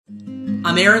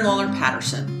I'm Erin Lawler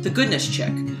Patterson, the Goodness Chick.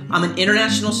 I'm an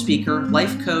international speaker,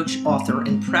 life coach, author,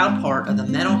 and proud part of the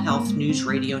Mental Health News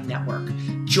Radio Network.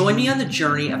 Join me on the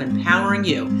journey of empowering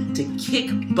you to kick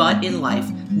butt in life,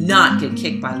 not get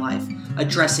kicked by life,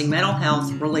 addressing mental health,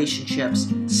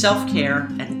 relationships, self-care,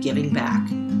 and giving back.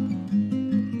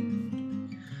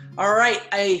 All right,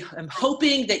 I am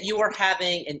hoping that you are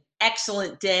having an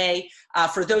excellent day.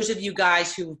 For those of you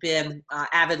guys who've been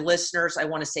avid listeners, I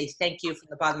want to say thank you from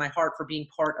the bottom of my heart for being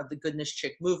part of the Goodness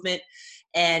Chick movement.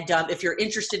 And if you're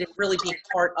interested in really being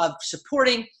part of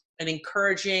supporting and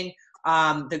encouraging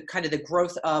the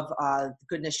growth of the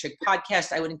Goodness Chick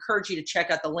podcast, I would encourage you to check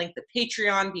out the link to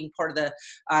Patreon, being part of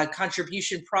the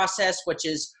contribution process, which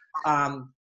is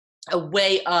a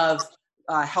way of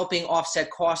helping offset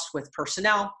costs with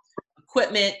personnel,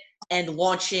 equipment, and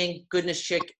launching Goodness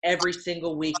Chick every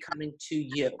single week coming to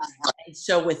you. And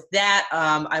so with that,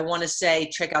 I want to say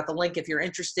check out the link if you're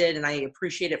interested, and I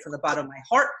appreciate it from the bottom of my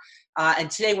heart.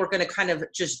 And today we're going to kind of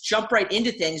just jump right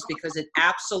into things because it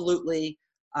absolutely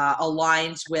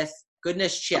aligns with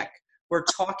Goodness Chick. We're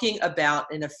talking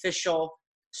about an official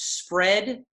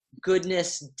Spread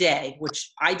Goodness Day,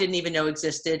 which I didn't even know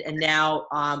existed, and now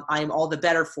I'm all the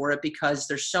better for it because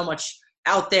there's so much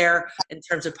out there in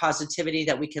terms of positivity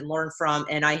that we can learn from.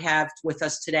 And I have with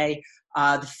us today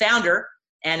the founder,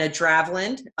 Anna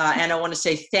Dravland. And I want to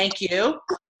say thank you.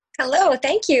 Hello,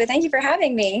 thank you. Thank you for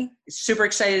having me. Super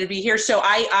excited to be here. So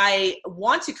I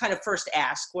want to kind of first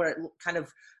ask, we're kind of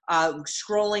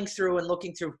scrolling through and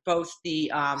looking through both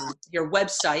the your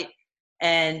website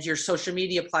and your social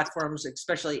media platforms,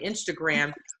 especially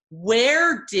Instagram.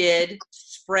 Where did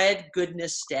Spread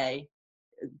Goodness Day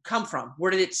come from? Where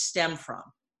did it stem from?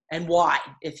 And why,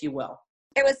 if you will?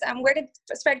 It was, where did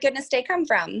Spread Goodness Day come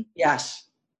from? Yes.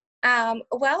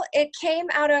 Well, it came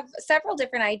out of several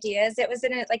different ideas. It was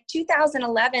in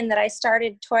 2011 that I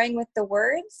started toying with the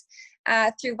words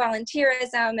through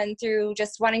volunteerism and through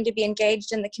just wanting to be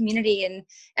engaged in the community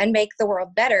and make the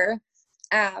world better.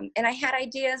 And I had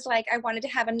ideas like I wanted to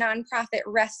have a nonprofit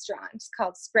restaurant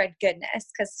called Spread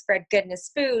Goodness, because spread goodness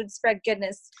food, spread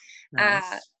goodness.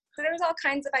 Nice. So there was all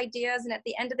kinds of ideas. And at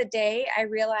the end of the day, I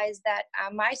realized that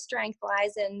my strength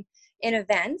lies in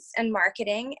events and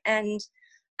marketing. And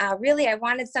really, I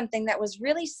wanted something that was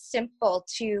really simple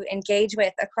to engage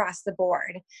with across the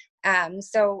board.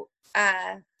 So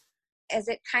as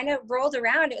it kind of rolled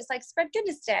around, it was like Spread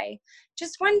Goodness Day,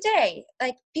 just one day,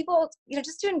 like people,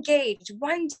 just to engage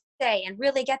one day and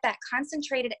really get that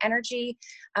concentrated energy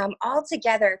all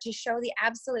together to show the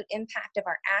absolute impact of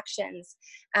our actions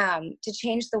to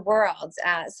change the world.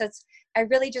 So I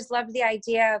really just loved the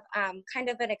idea of kind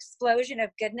of an explosion of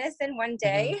goodness in one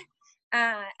day.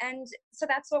 And so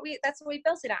that's what we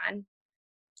built it on.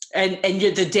 And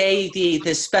the day,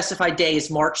 the specified day is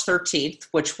March 13th,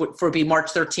 which would be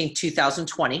March 13th,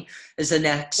 2020 is the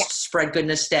next Spread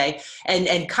Goodness Day.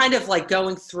 And kind of like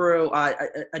going through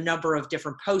a number of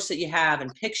different posts that you have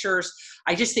and pictures,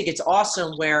 I just think it's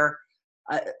awesome where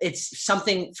it's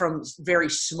something from very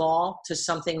small to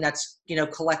something that's,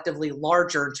 collectively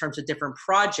larger in terms of different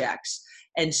projects.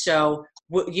 And so,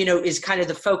 is kind of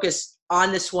the focus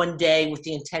on this one day with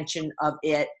the intention of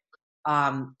it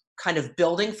kind of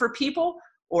building for people,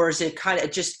 or is it kind of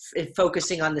just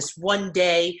focusing on this one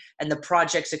day and the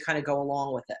projects that kind of go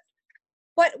along with it?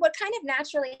 What kind of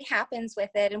naturally happens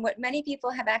with it, and what many people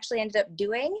have actually ended up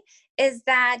doing, is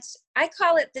that I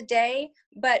call it the day,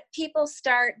 but people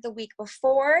start the week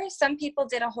before. Some people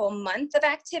did a whole month of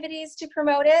activities to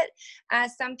promote it.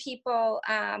 Some people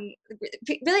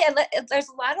really, there's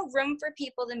a lot of room for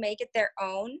people to make it their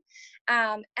own.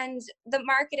 And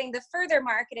the further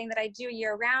marketing that I do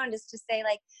year round is to say,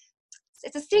 like,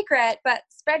 it's a secret, but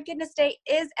Spread Goodness Day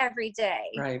is every day.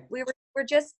 Right. We're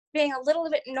just being a little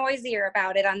bit noisier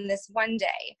about it on this one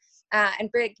day, and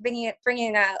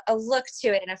bringing a look to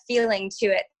it and a feeling to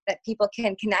it that people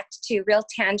can connect to real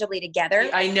tangibly together.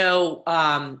 I know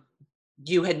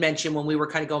you had mentioned when we were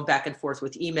kind of going back and forth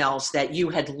with emails that you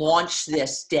had launched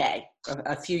this day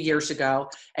a few years ago,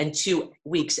 and 2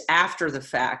 weeks after the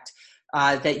fact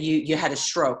that you had a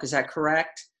stroke. Is that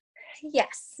correct?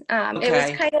 Yes. Okay. It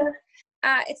was kind of,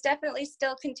 it's definitely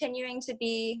still continuing to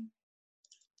be,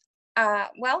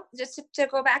 just to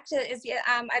go back to,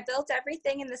 I built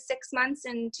everything in the 6 months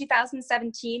in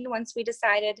 2017 once we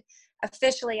decided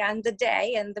officially on the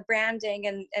day and the branding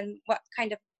and what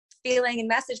kind of feeling and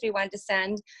message we wanted to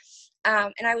send.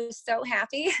 And I was so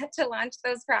happy to launch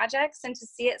those projects and to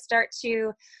see it start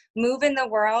to move in the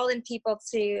world and people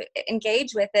to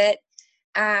engage with it.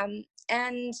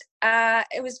 And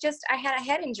it was just, I had a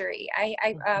head injury.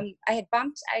 I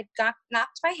got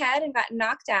knocked my head and got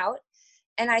knocked out.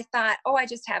 I thought, oh, I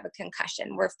just have a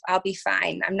concussion. I'll be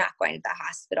fine. I'm not going to the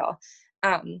hospital.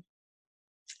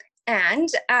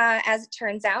 As it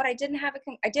turns out, I did have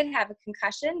a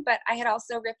concussion, but I had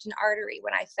also ripped an artery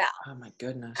when I fell. Oh my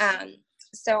goodness.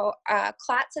 So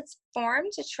clots had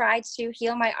formed to try to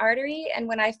heal my artery. And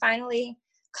when I finally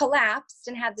collapsed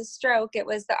and had the stroke, it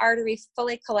was the artery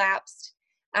fully collapsed,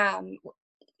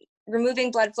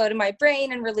 removing blood flow to my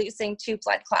brain and releasing 2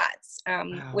 blood clots,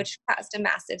 Wow. which caused a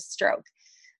massive stroke.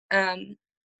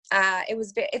 It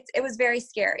was very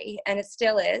scary, and it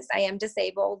still is. I am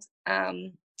disabled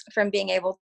from being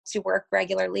able to work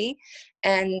regularly,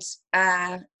 and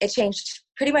it changed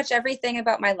pretty much everything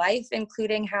about my life,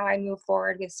 including how I move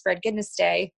forward with Spread Goodness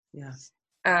Day. Yeah.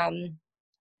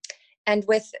 And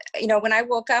with, when I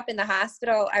woke up in the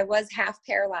hospital, I was half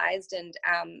paralyzed and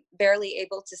barely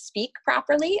able to speak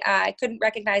properly. I couldn't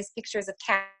recognize pictures of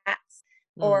cats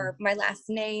or my last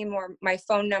name or my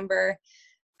phone number.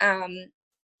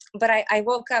 But I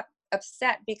woke up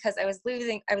upset because I was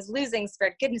losing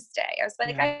Spread Goodness Day. I was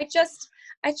like, Yeah.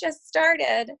 I just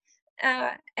started,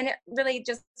 and it really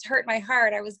just hurt my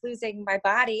heart. I was losing my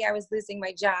body, I was losing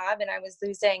my job, and I was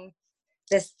losing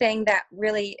this thing that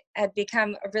really had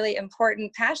become a really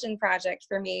important passion project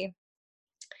for me.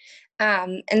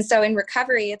 And so in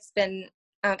recovery, it's been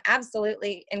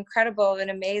absolutely incredible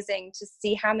and amazing to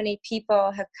see how many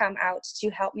people have come out to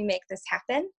help me make this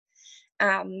happen.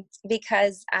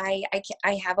 Because I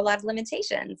have a lot of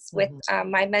limitations with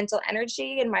my mental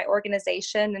energy and my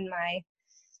organization and my,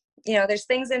 there's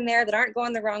things in there that aren't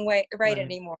going the wrong way, right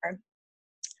anymore.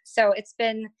 So it's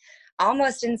been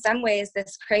almost in some ways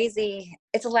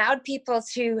it's allowed people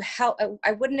to help.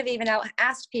 I wouldn't have even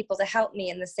asked people to help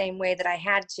me in the same way that I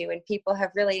had to. And people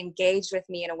have really engaged with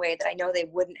me in a way that I know they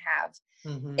wouldn't have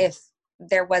if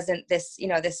there wasn't this,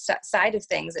 this side of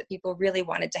things that people really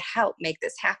wanted to help make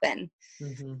this happen.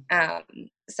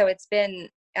 So it's been,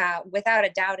 without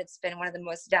a doubt, it's been one of the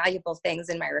most valuable things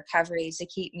in my recovery to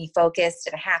keep me focused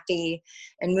and happy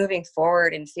and moving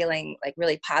forward and feeling like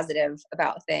really positive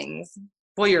about things.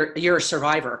 Well, you're a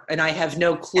survivor, and I have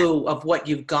no clue of what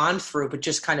you've gone through, but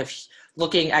just kind of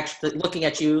looking at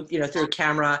you, through a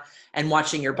camera and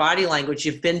watching your body language,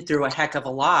 you've been through a heck of a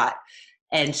lot.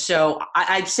 And so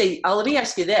I'd say, let me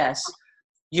ask you this.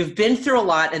 You've been through a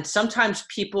lot, and sometimes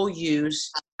people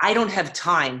I don't have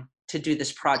time to do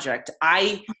this project.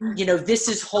 This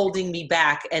is holding me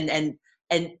back. And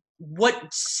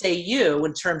what say you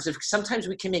in terms of, sometimes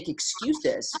we can make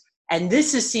excuses, and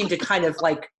this has seemed to kind of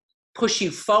like push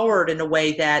you forward in a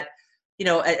way that,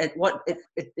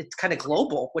 it's kind of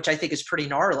global, which I think is pretty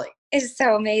gnarly. It's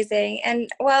so amazing. And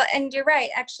you're right.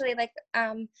 Actually, like,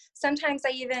 sometimes I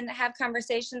even have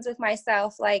conversations with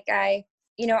myself, like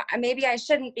maybe I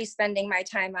shouldn't be spending my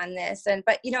time on this.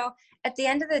 But at the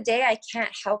end of the day, I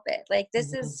can't help it. Like,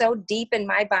 this is so deep in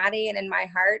my body and in my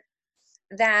heart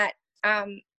that,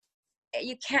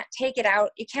 you can't take it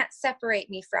out. You can't separate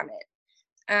me from it.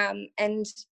 And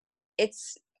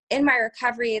it's in my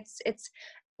recovery. It's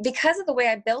because of the way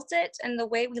I built it and the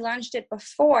way we launched it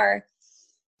before.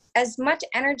 As much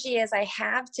energy as I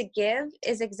have to give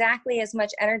is exactly as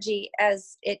much energy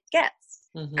as it gets.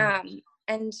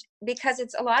 And because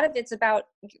a lot of it's about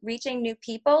reaching new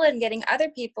people and getting other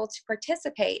people to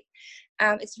participate.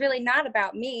 It's really not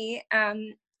about me.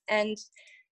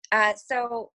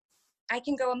 So I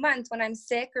can go a month when I'm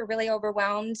sick or really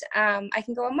overwhelmed. I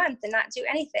can go a month and not do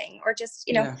anything, or just,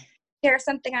 share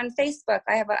something on Facebook.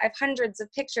 I have hundreds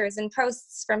of pictures and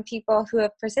posts from people who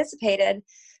have participated.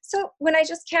 So when I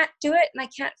just can't do it and I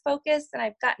can't focus and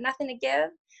I've got nothing to give,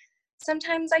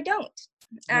 sometimes I don't.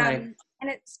 And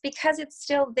it's because it's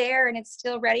still there and it's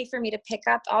still ready for me to pick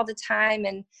up all the time.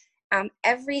 And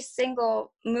every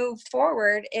single move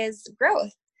forward is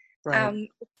growth.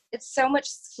 It's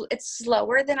it's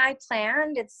slower than I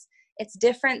planned. It's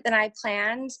different than I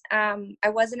planned. I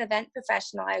was an event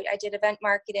professional. I did event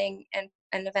marketing and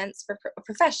events for a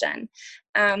profession.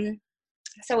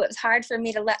 So it was hard for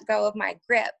me to let go of my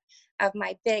grip of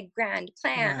my big grand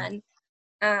plan.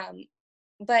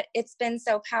 But it's been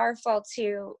so powerful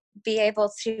to be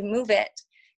able to move it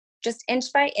just inch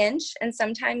by inch, and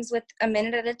sometimes with a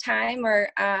minute at a time,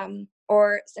 and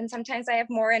sometimes I have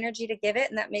more energy to give it,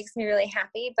 and that makes me really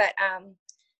happy. But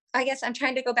I guess I'm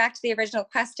trying to go back to the original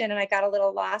question, and I got a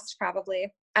little lost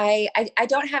probably. I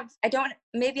don't have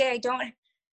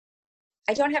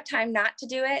time not to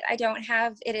do it. I don't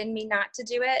have it in me not to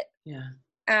do it.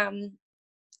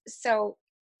 So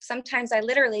sometimes I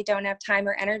literally don't have time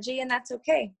or energy, and that's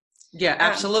okay. Yeah,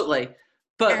 absolutely.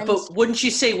 But wouldn't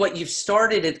you say what you've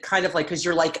started, it kind of like, because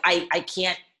you're like, I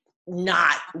can't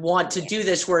not want to do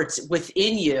this, where it's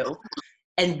within you.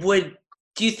 And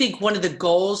do you think one of the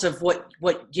goals of what,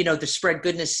 the Spread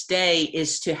Goodness Day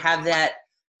is to have that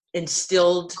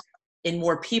instilled in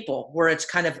more people, where it's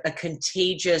kind of a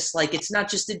contagious, like, it's not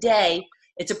just a day,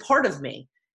 it's a part of me.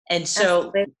 And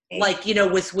so, Absolutely. like,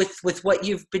 with what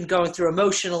you've been going through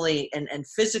emotionally and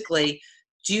physically,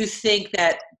 do you think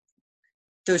that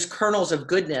those kernels of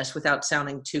goodness, without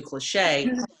sounding too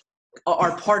cliche,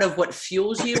 are part of what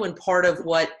fuels you and part of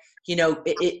what,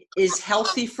 it is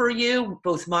healthy for you,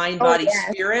 both mind, Oh body,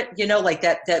 yes. spirit, like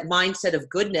that mindset of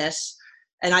goodness.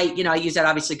 And I use that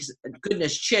obviously because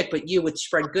Goodness Chick, but you with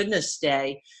Spread Goodness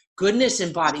Day, goodness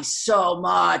embodies so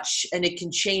much, and it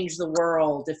can change the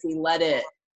world if we let it.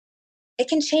 It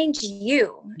can change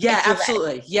you Yeah, if you let it.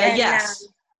 absolutely. Yeah, And yes.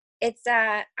 it's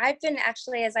I've been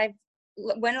actually, as I've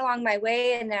went along my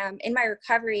way and in my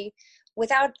recovery,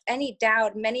 without any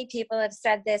doubt, many people have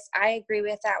said this. I agree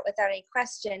with that without any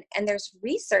question. And there's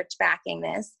research backing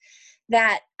this,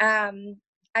 that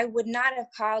I would not have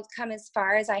come as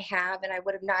far as I have, and I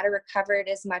would have not have recovered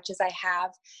as much as I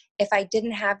have if I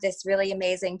didn't have this really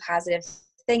amazing positive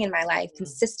thing in my life,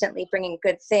 consistently bringing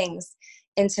good things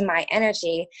into my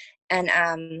energy. And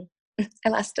I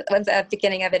lost the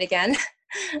beginning of it again.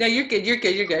 No, you're good. You're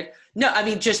good. You're good. No, I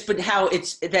mean, but how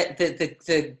it's that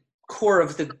the core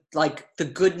of the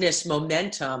goodness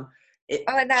momentum, it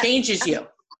Oh, and that changes you.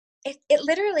 it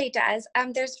literally does.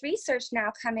 There's research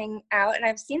now coming out, and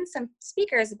I've seen some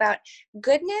speakers about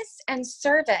goodness and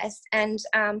service and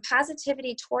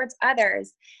positivity towards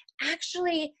others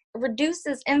actually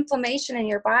reduces inflammation in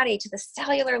your body to the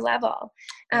cellular level.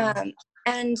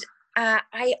 And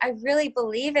I really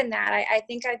believe in that. I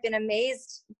think I've been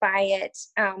amazed by it,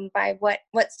 by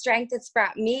what strength it's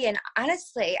brought me. And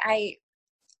honestly, a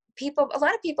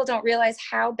lot of people don't realize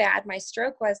how bad my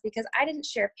stroke was because I didn't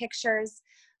share pictures.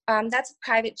 That's a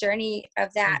private journey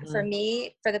of that for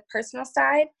me, for the personal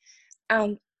side.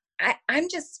 I'm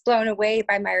just blown away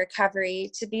by my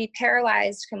recovery, to be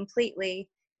paralyzed completely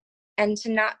and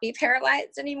to not be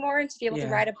paralyzed anymore, and to be able to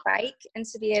ride a bike and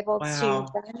to be able to Wow.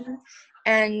 run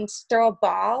and throw a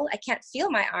ball. I can't feel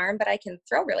my arm, but I can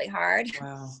throw really hard.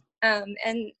 Wow.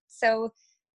 And so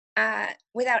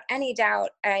without any doubt,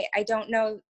 I don't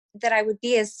know that I would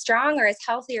be as strong or as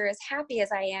healthy or as happy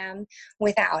as I am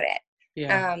without it.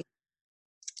 Yeah.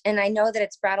 And I know that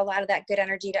it's brought a lot of that good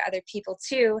energy to other people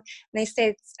too. And they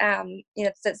say,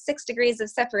 it's at 6 degrees of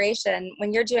separation.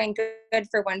 When you're doing good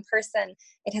for one person,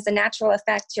 it has a natural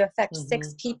effect to affect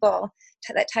 6 people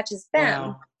that touches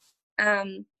them. Wow.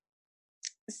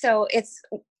 So it's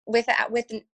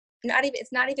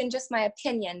it's not even just my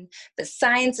opinion, but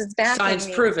science is backing Science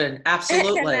me. proven. And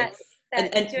Absolutely.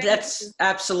 And doing this that's is healing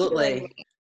absolutely. me.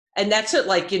 And that's it.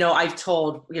 Like, I've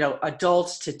told,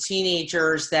 adults to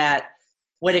teenagers that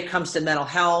when it comes to mental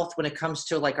health, when it comes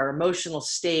to like our emotional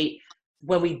state,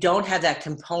 when we don't have that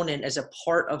component as a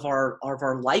part of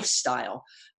our lifestyle,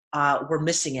 we're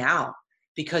missing out,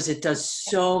 because it does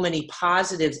so many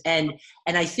positives. And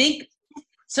I think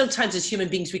sometimes as human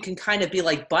beings, we can kind of be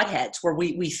like buttheads, where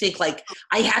we think like,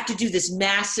 I have to do this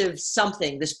massive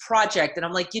something, this project. And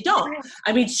I'm like, you don't.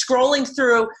 I mean, scrolling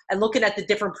through and looking at the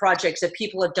different projects that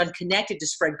people have done connected to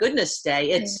Spread Goodness Day,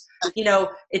 it's,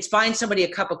 it's buying somebody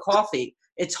a cup of coffee.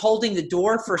 It's holding the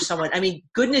door for someone. I mean,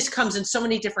 goodness comes in so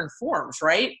many different forms,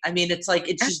 right? I mean, it's like,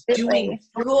 it's just doing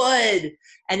good.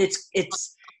 And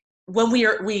it's when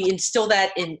we instill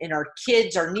that in our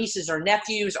kids, our nieces, our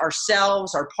nephews,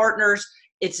 ourselves, our partners,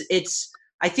 it's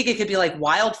I think it could be like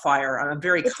wildfire. I'm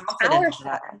very confident of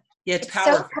that. Yeah, it's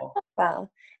powerful. So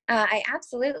powerful. I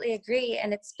absolutely agree,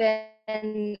 and it's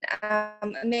been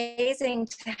amazing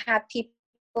to have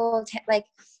people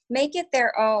make it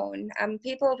their own.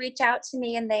 People reach out to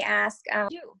me and they ask,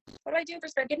 "What do I do for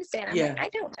Spread Goodness Day?" And I'm like, "I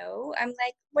don't know." I'm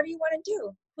like, "What do you want to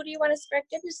do? Who do you want to spread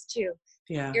goodness to?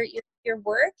 Yeah. Your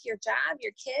work, your job,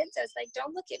 your kids?" I was like,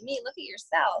 "Don't look at me. Look at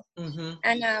yourself."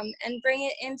 And bring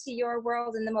it into your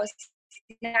world in the most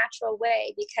natural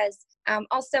way. Because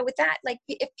also with that, like,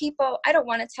 if people, I don't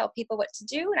want to tell people what to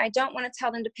do, and I don't want to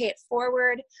tell them to pay it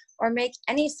forward or make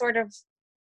any sort of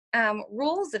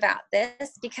rules about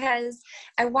this, because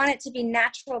I want it to be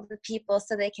natural to people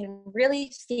so they can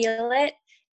really feel it,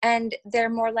 and they're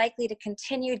more likely to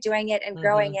continue doing it and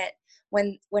growing it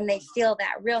when they feel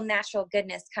that real natural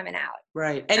goodness coming out.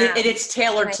 Right. And it's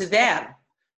tailored to them.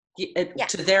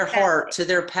 To their heart, to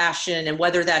their passion, and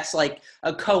whether that's like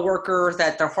a coworker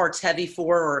that their heart's heavy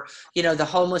for, or the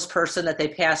homeless person that they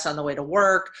pass on the way to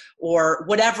work, or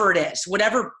whatever it is,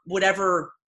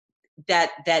 whatever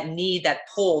that need, that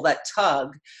pull, that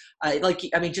tug,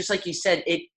 just like you said,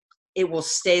 it will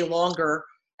stay longer,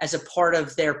 as a part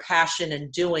of their passion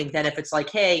and doing than if it's like,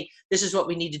 hey, this is what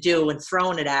we need to do and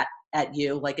throwing it at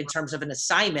you, like in terms of an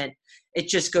assignment. It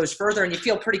just goes further and you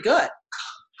feel pretty good.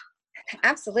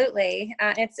 Absolutely.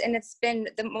 It's been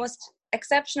the most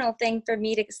exceptional thing for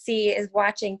me to see is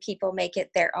watching people make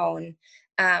it their own.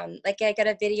 Like I got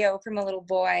a video from a little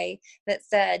boy that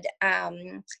said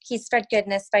he spread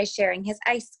goodness by sharing his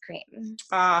ice cream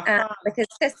with his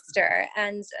sister,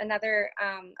 and another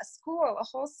a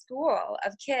whole school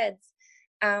of kids.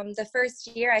 The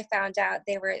first year I found out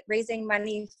they were raising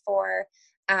money for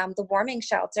the warming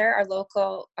shelter, our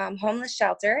local homeless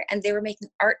shelter, and they were making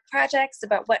art projects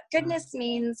about what goodness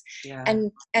means,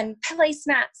 and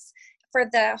placemats for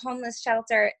the homeless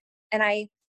shelter. And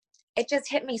it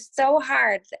just hit me so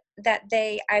hard that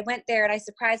I went there and I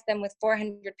surprised them with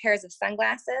 400 pairs of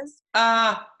sunglasses.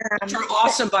 Which are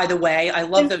awesome, by the way. I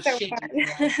love those so shapes.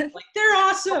 Like, they're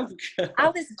awesome.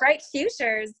 All these bright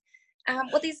futures.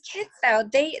 Well, these kids though,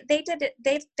 they did it.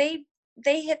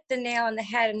 They hit the nail on the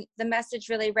head, and the message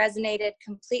really resonated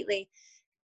completely.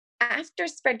 After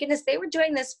Spread Goodness, they were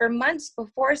doing this for months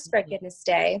before Spread Goodness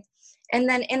Day. And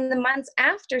then in the months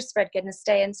after Spread Goodness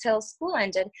Day until school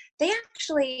ended, they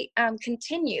actually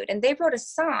continued, and they wrote a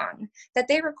song that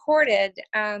they recorded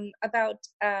about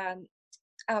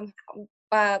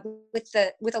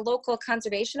with a local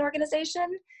conservation organization.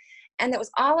 And it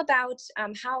was all about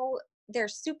how they're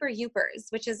super Yoopers,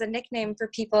 which is a nickname for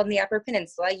people in the Upper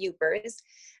Peninsula, Yoopers.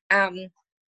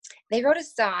 They wrote a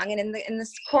song, and in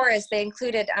this chorus, they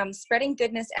included spreading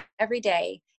goodness every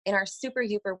day in our super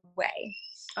Yooper way.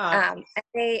 And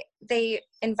they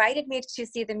invited me to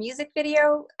see the music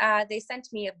video. They sent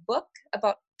me a book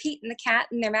about Pete and the cat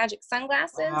and their magic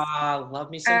sunglasses. Love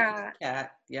me some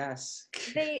cat. Yes.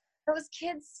 Those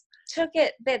kids took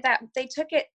it. They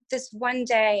took it this one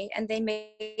day, and they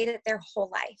made it their whole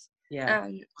life. Yeah.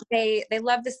 They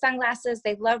love the sunglasses.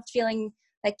 They love feeling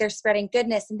like they're spreading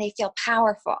goodness, and they feel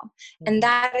powerful. Mm-hmm. And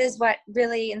that is what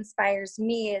really inspires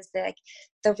me, is the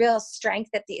real strength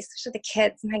that especially the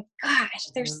kids, my gosh,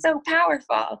 they're so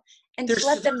powerful. And to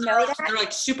let them know that they're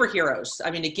like superheroes. I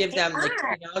mean, to give them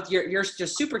like, you're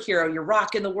just superhero, you're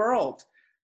rocking the world.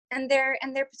 And their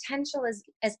potential is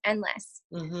endless.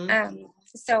 Mm-hmm.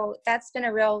 So that's been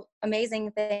a real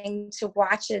amazing thing to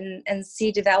watch and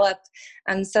see develop.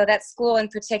 So that school in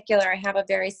particular, I have a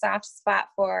very soft spot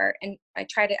for, and I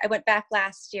went back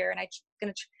last year, and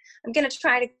I'm gonna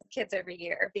try to kids every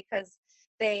year because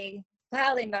they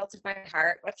melted my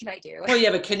heart. What can I do? Well, you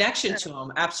have a connection to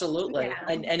them, absolutely. Yeah.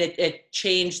 And it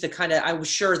changed the kind of, I was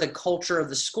sure, the culture of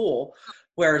the school,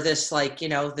 where this, like,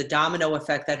 the domino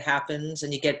effect that happens,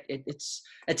 and you get it's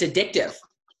addictive.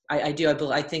 I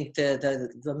think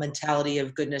the mentality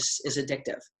of goodness is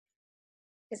addictive.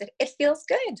 It feels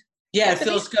good. Yeah, it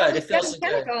feels good. It feels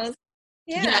good.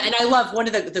 Yeah, and I love one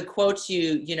of the quotes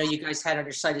you guys had on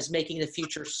your site is making the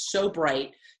future so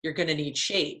bright you're going to need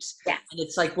shades. Yeah, and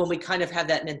it's like when we kind of have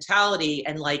that mentality,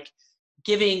 and like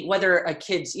giving, whether a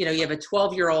kid's, you have a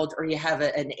 12-year-old or you have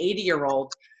an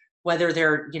 80-year-old, whether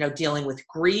they're, dealing with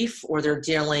grief, or they're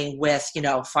dealing with,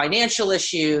 financial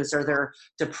issues, or they're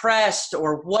depressed,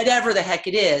 or whatever the heck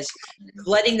it is,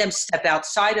 letting them step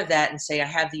outside of that and say, I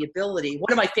have the ability.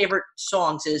 One of my favorite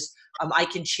songs is I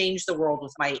Can Change the World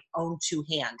with My Own Two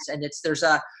Hands. And there's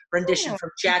a rendition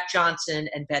from Jack Johnson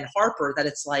and Ben Harper that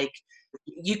it's like,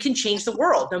 you can change the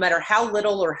world no matter how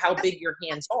little or how big your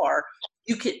hands are.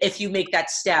 You can, if you make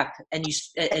that step and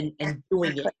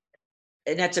doing it.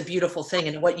 And that's a beautiful thing,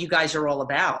 and what you guys are all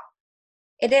about.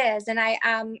 It is. And I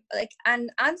like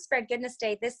on Spread Goodness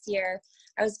Day this year,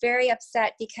 I was very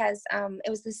upset because it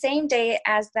was the same day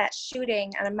as that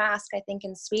shooting at a mosque, I think,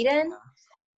 in Sweden.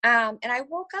 And I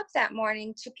woke up that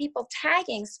morning to people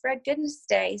tagging Spread Goodness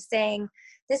Day saying,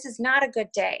 this is not a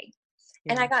good day.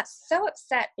 Yeah. And I got so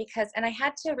upset and I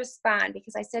had to respond,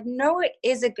 because I said, no, it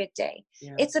is a good day.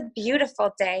 Yeah. It's a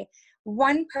beautiful day.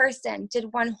 One person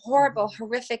did one horrible,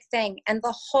 horrific thing, and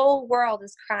the whole world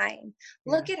is crying.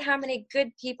 Yeah. Look at how many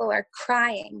good people are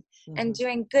crying and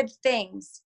doing good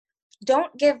things.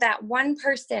 Don't give that one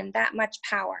person that much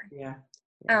power. Yeah.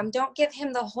 Don't give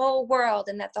him the whole world,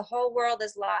 and that the whole world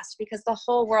is lost because the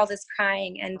whole world is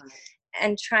crying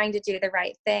and trying to do the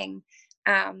right thing.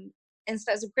 And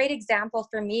so it's a great example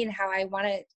for me, and how I want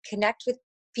to connect with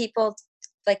people,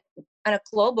 like on a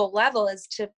global level, is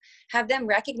to have them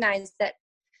recognize that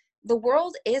the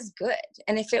world is good.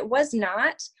 And if it was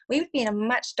not, we would be in a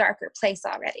much darker place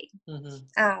already.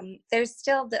 There's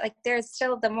still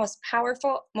the most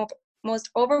powerful, most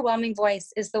overwhelming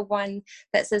voice is the one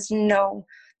that says, no,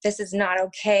 this is not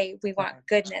okay. We want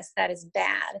goodness. That is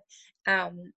bad.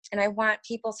 And I want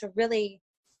people to really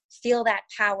feel that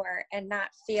power and not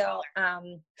feel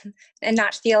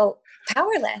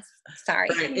powerless. Sorry.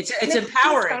 Right. It's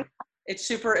empowering. It's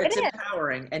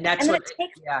empowering. And that's what,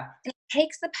 it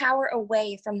takes the power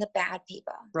away from the bad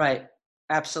people. Right.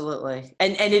 Absolutely.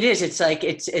 And it is, it's like,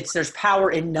 there's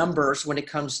power in numbers when it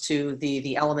comes to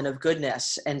the element of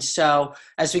goodness. And so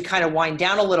as we kind of wind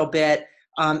down a little bit,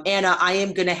 Anna, I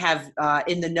am going to have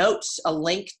in the notes a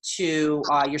link to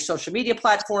your social media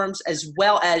platforms as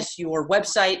well as your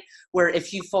website, where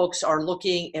if you folks are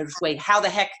looking at, wait, how the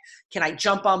heck can I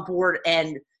jump on board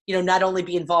and, not only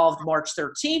be involved March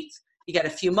 13th, you got a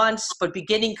few months, but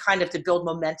beginning kind of to build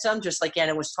momentum, just like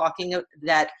Anna was talking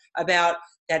about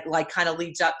that like kind of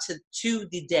leads up to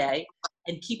the day,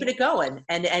 and keeping it going.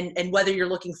 And whether you're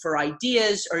looking for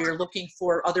ideas or you're looking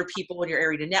for other people in your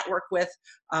area to network with,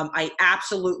 I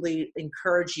absolutely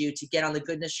encourage you to get on the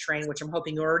goodness train, which I'm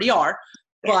hoping you already are,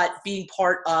 but being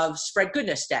part of Spread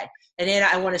Goodness Day. And Anna,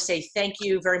 I want to say thank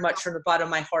you very much from the bottom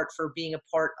of my heart for being a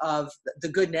part of the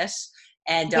goodness.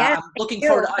 And I'm looking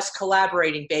forward to us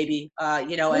collaborating, baby.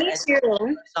 Me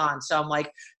too. So I'm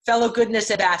like, fellow goodness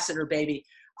ambassador, baby.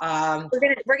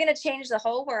 We're gonna change the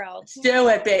whole world. Let's do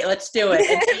it, babe. Let's do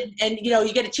it. And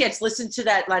you get a chance, listen to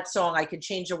that song. I Can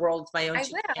Change the World. It's my own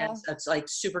two hands. That's like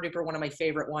super duper one of my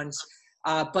favorite ones.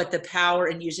 But the power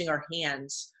in using our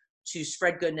hands to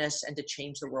spread goodness and to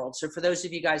change the world. So for those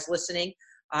of you guys listening,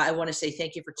 I want to say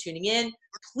thank you for tuning in.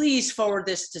 Please forward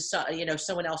this to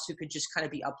someone else who could just kind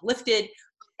of be uplifted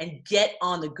and get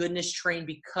on the goodness train,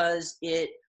 because it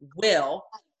will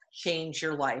change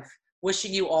your life.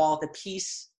 Wishing you all the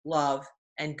peace, love,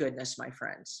 and goodness, my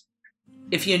friends.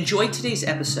 If you enjoyed today's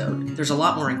episode, there's a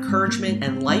lot more encouragement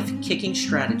and life-kicking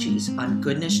strategies on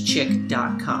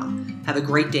goodnesschick.com. Have a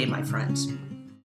great day, my friends.